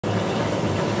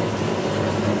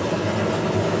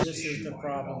This is the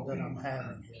problem that I'm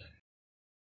having here.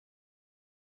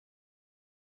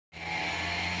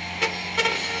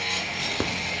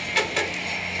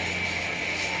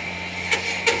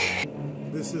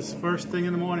 This is first thing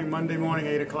in the morning, Monday morning,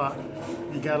 8 o'clock.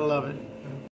 You gotta love it.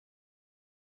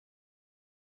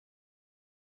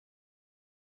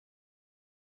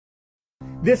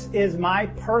 This is my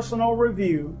personal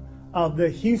review of the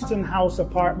Houston House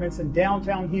Apartments in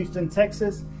downtown Houston,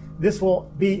 Texas. This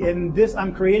will be in this,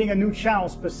 I'm creating a new channel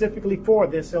specifically for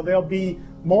this, so there'll be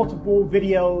multiple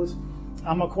videos.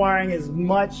 I'm acquiring as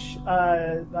much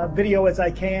video as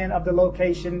I can of the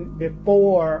location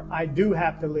before I do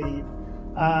have to leave.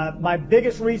 My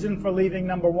biggest reason for leaving,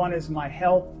 number one, is my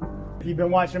health. If you've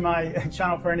been watching my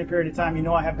channel for any period of time, you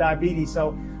know I have diabetes,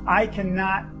 so I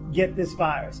cannot get this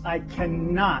virus. I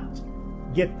cannot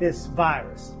get this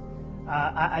virus.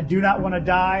 I do not want to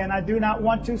die, and I do not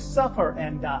want to suffer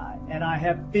and die. And I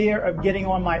have fear of getting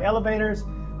on my elevators.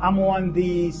 I'm on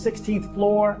the 16th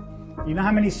floor. You know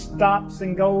how many stops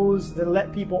and goes that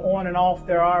let people on and off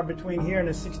there are between here and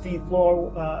the 16th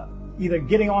floor, either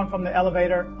getting on from the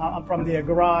elevator, from the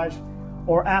garage,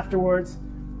 or afterwards.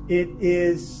 It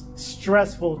is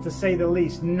stressful, to say the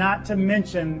least, not to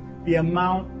mention the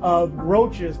amount of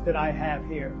roaches that I have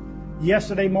here.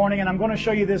 Yesterday morning, and I'm going to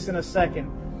show you this in a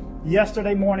second.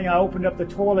 Yesterday morning, I opened up the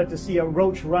toilet to see a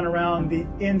roach run around the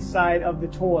inside of the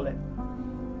toilet.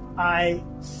 I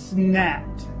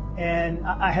snapped, and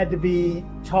I had to be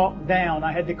talked down.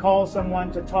 I had to call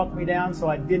someone to talk me down so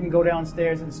I didn't go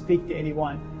downstairs and speak to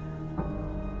anyone.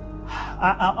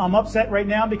 I'm upset right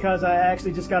now because I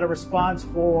actually just got a response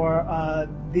for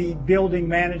the building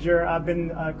manager. I've been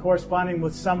corresponding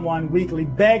with someone weekly,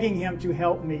 begging him to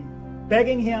help me.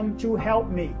 Begging him to help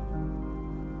me.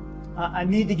 I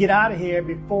need to get out of here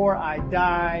before I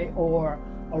die or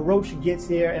a roach gets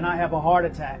here and I have a heart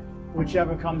attack,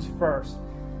 whichever comes first.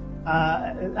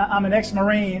 I'm an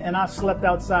ex-Marine and I've slept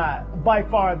outside. By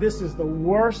far, this is the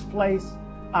worst place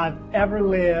I've ever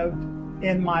lived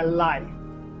in my life.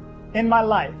 In my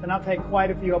life, and I've had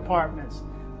quite a few apartments.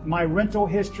 My rental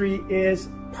history is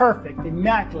perfect,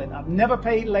 immaculate. I've never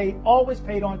paid late, always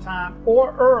paid on time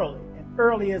or early, and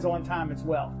early is on time as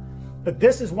well. But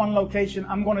this is one location.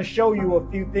 I'm going to show you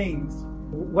a few things,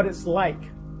 what it's like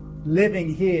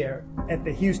living here at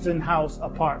the Houston House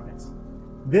Apartments.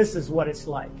 This is what it's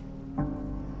like.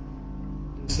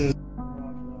 This is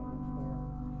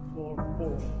floor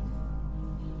 4.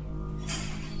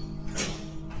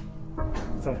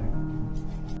 So,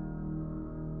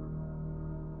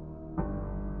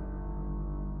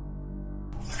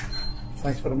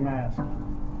 thanks for the mask.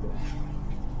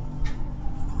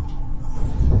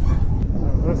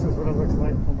 So this is what it looks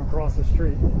like from across the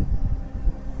street.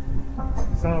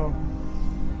 So,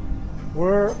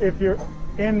 if you're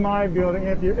in my building,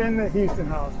 if you're in the Houston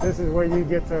House, this is where you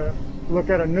get to look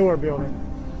at a newer building.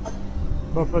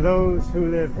 But for those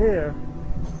who live here,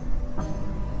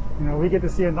 you know, we get to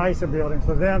see a nicer building.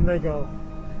 For them, they go,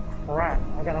 crap,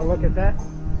 I gotta look at that.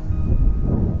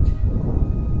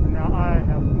 And now I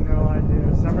have no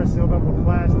idea. Some are sealed up with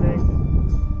plastic.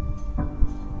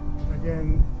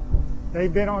 Again,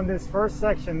 they've been on this first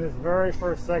section, this very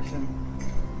first section,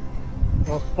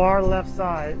 the far left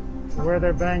side, where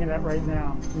they're banging at right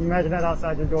now. You imagine that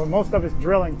outside your door. Most of it's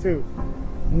drilling too.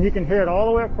 And you can hear it all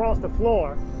the way across the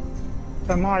floor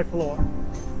to my floor.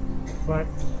 But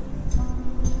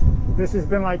this has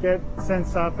been like it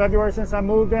since February, since I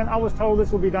moved in. I was told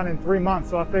this will be done in 3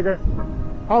 months, so I figured,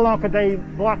 how long could they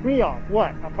block me off?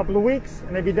 What, a couple of weeks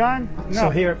and they'd be done? No. So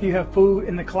here, if you have food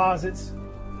in the closets,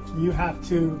 you have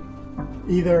to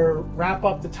either wrap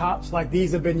up the tops like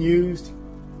these have been used.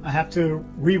 I have to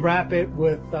rewrap it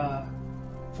with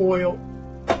foil.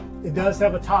 It does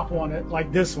have a top on it,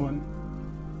 like this one,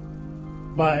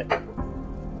 but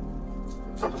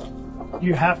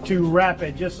you have to wrap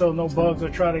it just so no bugs will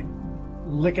try to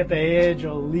lick at the edge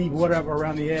or leave whatever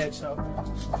around the edge. So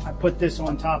I put this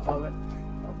on top of it.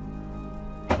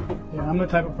 Yeah, I'm the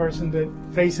type of person that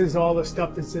faces all the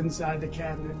stuff that's inside the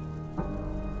cabinet.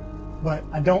 But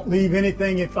I don't leave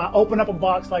anything. If I open up a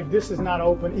box like this is not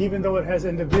open, even though it has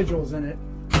individuals in it.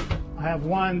 I have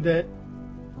one that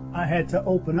I had to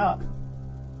open up,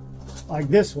 like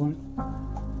this one.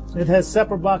 It has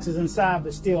separate boxes inside,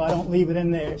 but still I don't leave it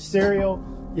in there. Cereal,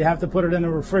 you have to put it in the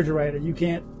refrigerator. You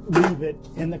can't leave it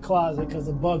in the closet because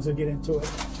the bugs will get into it.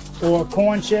 Or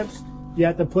corn chips, you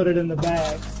have to put it in the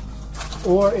bags.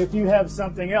 Or if you have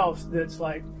something else that's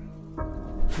like,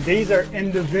 these are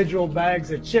individual bags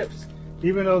of chips.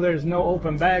 Even though there's no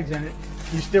open bags in it,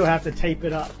 you still have to tape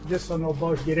it up just so no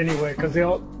bugs get anywhere because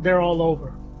they're all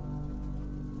over.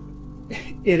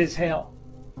 It is hell.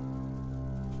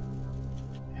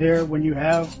 Here, when you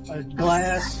have a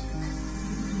glass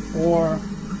or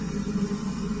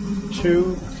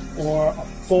two or a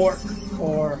fork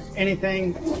or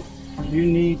anything, you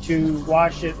need to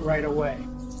wash it right away.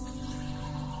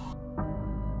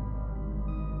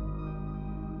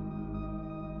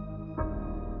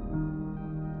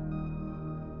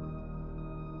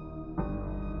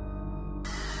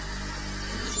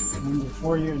 And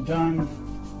before you're done,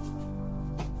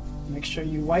 make sure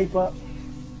you wipe up.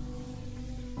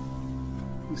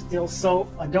 Still soap.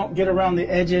 I don't get around the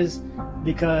edges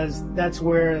because that's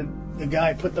where the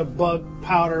guy put the bug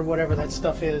powder, whatever that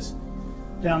stuff is,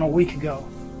 down a week ago.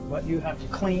 But you have to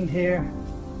clean here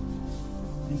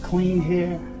and clean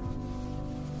here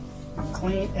and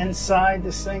clean inside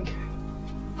the sink.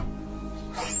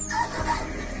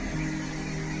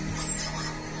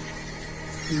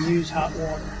 You use hot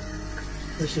water.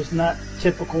 This is not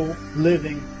typical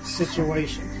living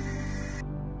situation.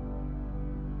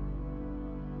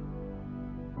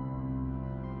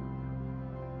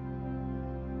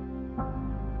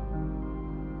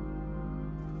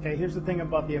 Okay, here's the thing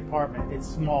about the apartment. It's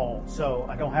small, so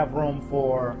I don't have room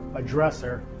for a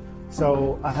dresser,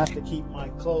 so I have to keep my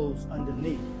clothes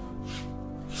underneath.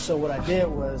 So what I did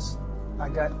was I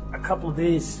got a couple of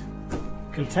these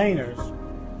containers.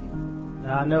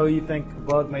 Now I know you think a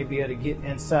bug may be able to get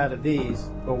inside of these,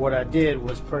 but what I did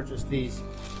was purchase these,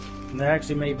 and they're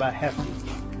actually made by Hefty.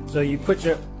 So you put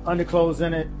your underclothes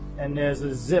in it, and there's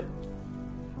a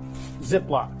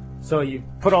ziplock. So you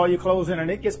put all your clothes in,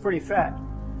 and it gets pretty fat.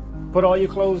 Put all your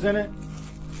clothes in it,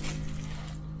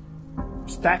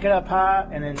 stack it up high,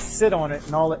 and then sit on it,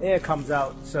 and all the air comes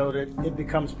out so that it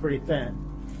becomes pretty thin.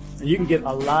 And you can get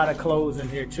a lot of clothes in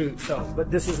here too. So, but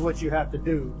this is what you have to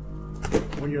do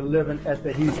when you're living at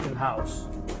the Houston house.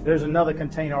 There's another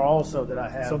container also that I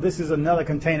have. So this is another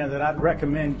container that I'd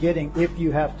recommend getting if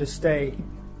you have to stay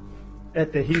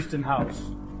at the Houston house.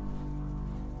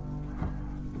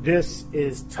 This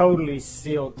is totally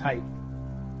sealed tight.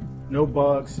 No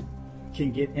bugs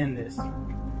can get in this.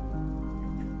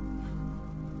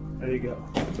 There you go.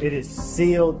 It is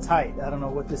sealed tight. I don't know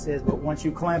what this is, but once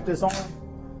you clamp this on,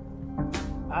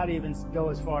 I'd even go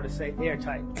as far to say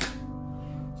airtight.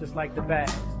 Just like the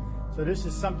bags. So this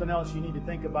is something else you need to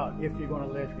think about if you're going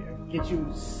to live here. Get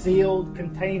you sealed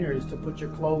containers to put your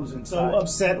clothes inside. So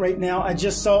upset right now. I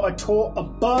just saw a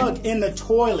bug in the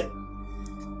toilet.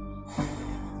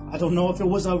 I don't know if it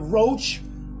was a roach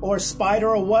or a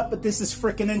spider or what, but this is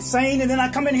freaking insane. And then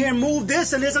I come in here and move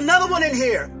this, and there's another one in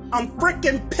here. I'm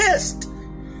freaking pissed.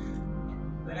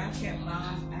 But I kept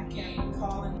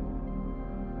calling.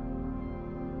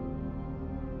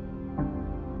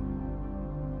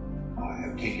 I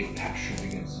have taken action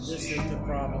against this is the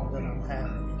problem that I'm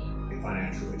having. A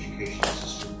financial education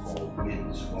system called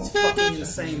WINS. It's fucking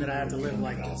insane that I have to live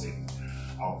like this.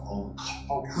 Our own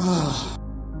culture.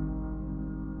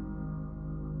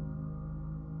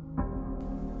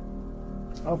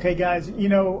 Okay, guys, you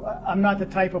know, I'm not the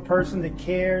type of person that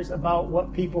cares about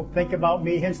what people think about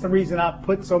me. Hence the reason I've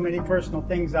put so many personal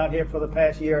things out here for the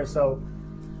past year or so.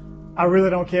 I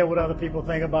really don't care what other people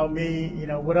think about me. You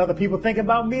know, what other people think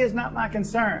about me is not my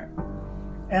concern.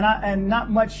 And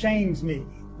not much shames me.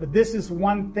 But this is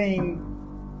one thing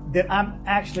that I'm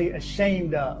actually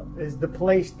ashamed of, is the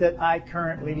place that I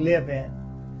currently live in.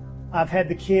 I've had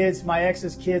the kids, my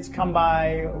ex's kids come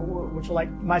by, which are like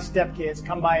my stepkids,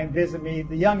 come by and visit me.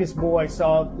 The youngest boy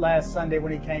saw last Sunday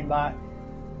when he came by.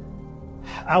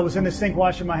 I was in the sink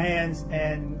washing my hands,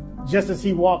 and just as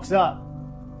he walks up,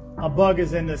 a bug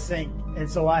is in the sink. And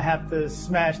so I have to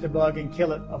smash the bug and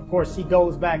kill it. Of course, he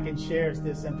goes back and shares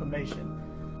this information.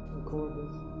 Record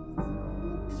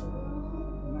this.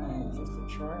 Man, it's the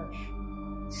trash.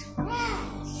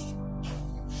 Trash.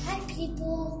 Hi,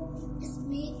 people. It's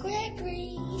me,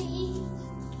 Gregory.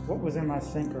 What was in my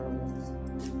sink earlier?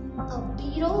 A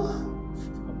beetle. A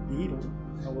beetle?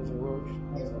 That was a roach.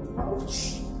 There's a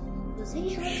roach. Was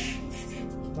he hurt?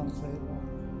 Don't say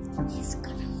that. He's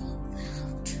gonna move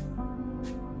out.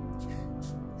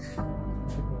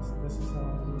 This is how I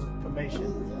do information.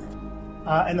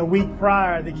 And the week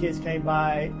prior, the kids came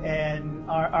by, and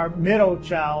our middle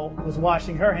child was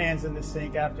washing her hands in the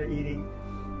sink after eating.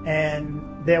 And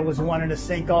there was one in the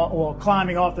sink, or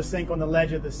climbing off the sink on the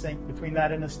ledge of the sink between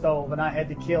that and the stove, and I had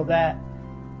to kill that.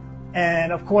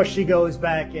 And of course she goes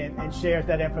back and shares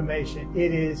that information.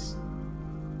 It is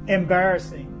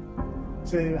embarrassing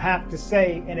to have to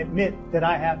say and admit that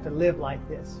I have to live like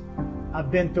this. I've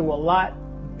been through a lot.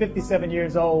 57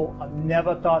 years old. I've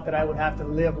never thought that I would have to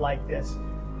live like this.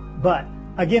 But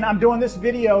again, I'm doing this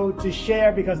video to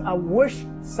share because I wish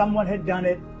someone had done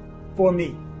it for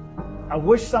me. I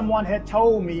wish someone had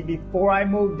told me before I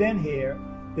moved in here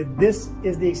that this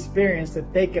is the experience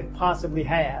that they could possibly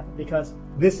have, because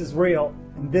this is real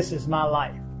and this is my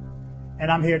life. And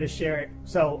I'm here to share it.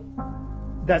 So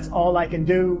that's all I can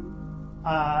do.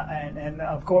 And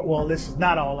of course, well, this is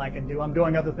not all I can do. I'm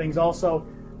doing other things also,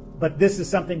 but this is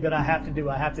something that I have to do.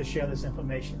 I have to share this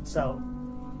information. So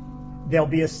there'll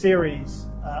be a series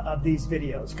of these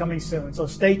videos coming soon. So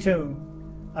stay tuned.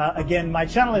 Again, my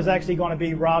channel is actually going to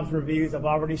be Rob's Reviews. I've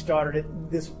already started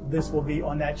it. This will be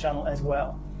on that channel as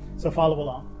well. So follow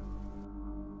along.